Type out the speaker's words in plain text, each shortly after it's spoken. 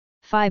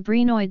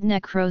Fibrinoid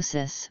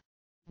necrosis,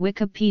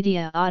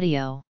 Wikipedia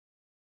audio.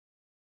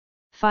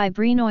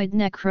 Fibrinoid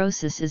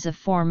necrosis is a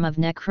form of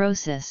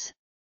necrosis,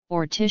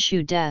 or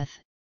tissue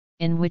death,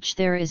 in which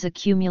there is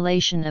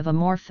accumulation of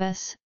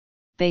amorphous,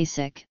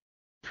 basic,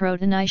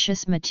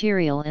 proteinaceous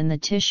material in the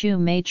tissue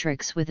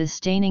matrix with a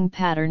staining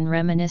pattern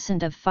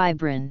reminiscent of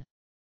fibrin.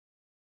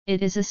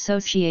 It is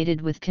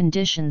associated with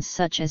conditions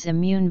such as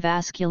immune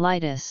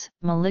vasculitis,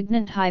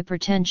 malignant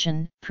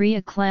hypertension,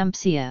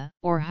 preeclampsia,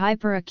 or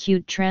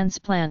hyperacute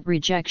transplant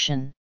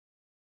rejection.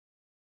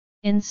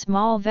 In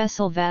small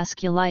vessel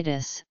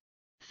vasculitis,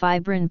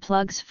 fibrin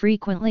plugs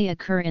frequently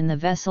occur in the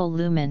vessel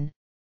lumen,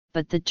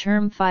 but the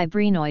term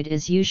fibrinoid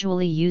is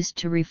usually used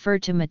to refer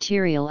to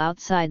material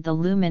outside the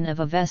lumen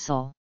of a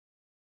vessel.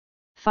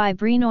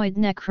 Fibrinoid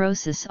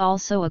necrosis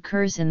also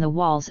occurs in the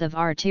walls of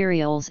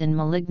arterioles in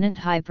malignant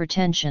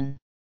hypertension.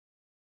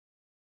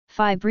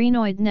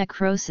 Fibrinoid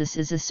necrosis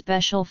is a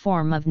special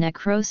form of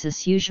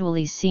necrosis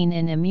usually seen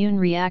in immune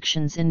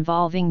reactions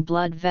involving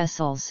blood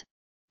vessels,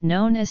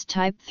 known as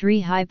type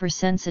 3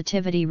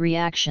 hypersensitivity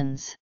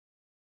reactions.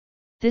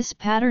 This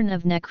pattern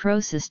of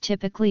necrosis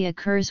typically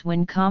occurs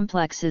when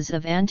complexes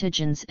of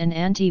antigens and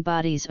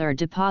antibodies are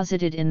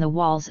deposited in the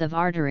walls of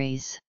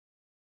arteries.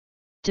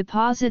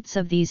 Deposits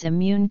of these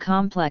immune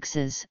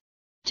complexes,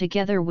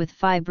 together with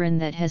fibrin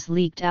that has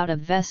leaked out of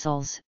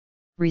vessels,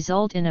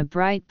 result in a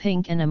bright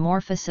pink and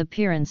amorphous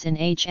appearance in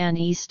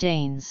H&E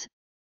stains,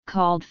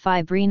 called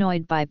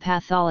fibrinoid by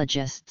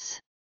pathologists.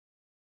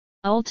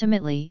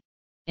 Ultimately,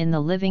 in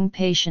the living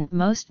patient,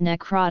 most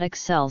necrotic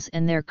cells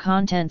and their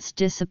contents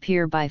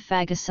disappear by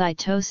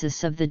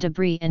phagocytosis of the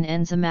debris and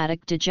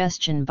enzymatic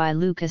digestion by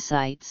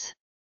leukocytes.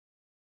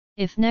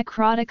 If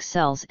necrotic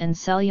cells and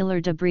cellular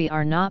debris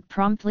are not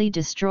promptly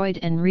destroyed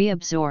and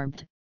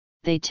reabsorbed,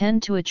 they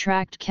tend to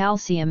attract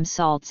calcium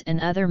salts and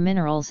other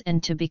minerals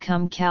and to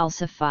become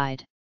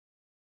calcified.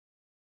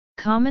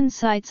 Common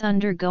sites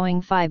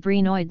undergoing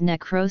fibrinoid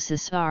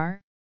necrosis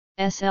are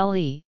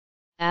SLE,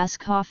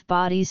 Askoff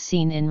bodies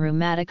seen in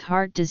rheumatic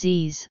heart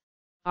disease,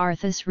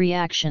 arthus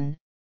reaction,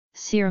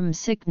 serum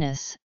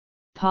sickness,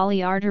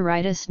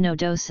 polyarteritis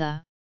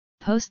nodosa,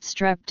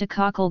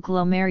 post-streptococcal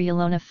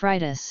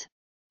glomerulonephritis,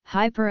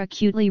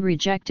 hyperacutely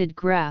rejected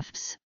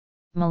grafts,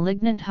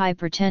 malignant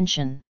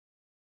hypertension.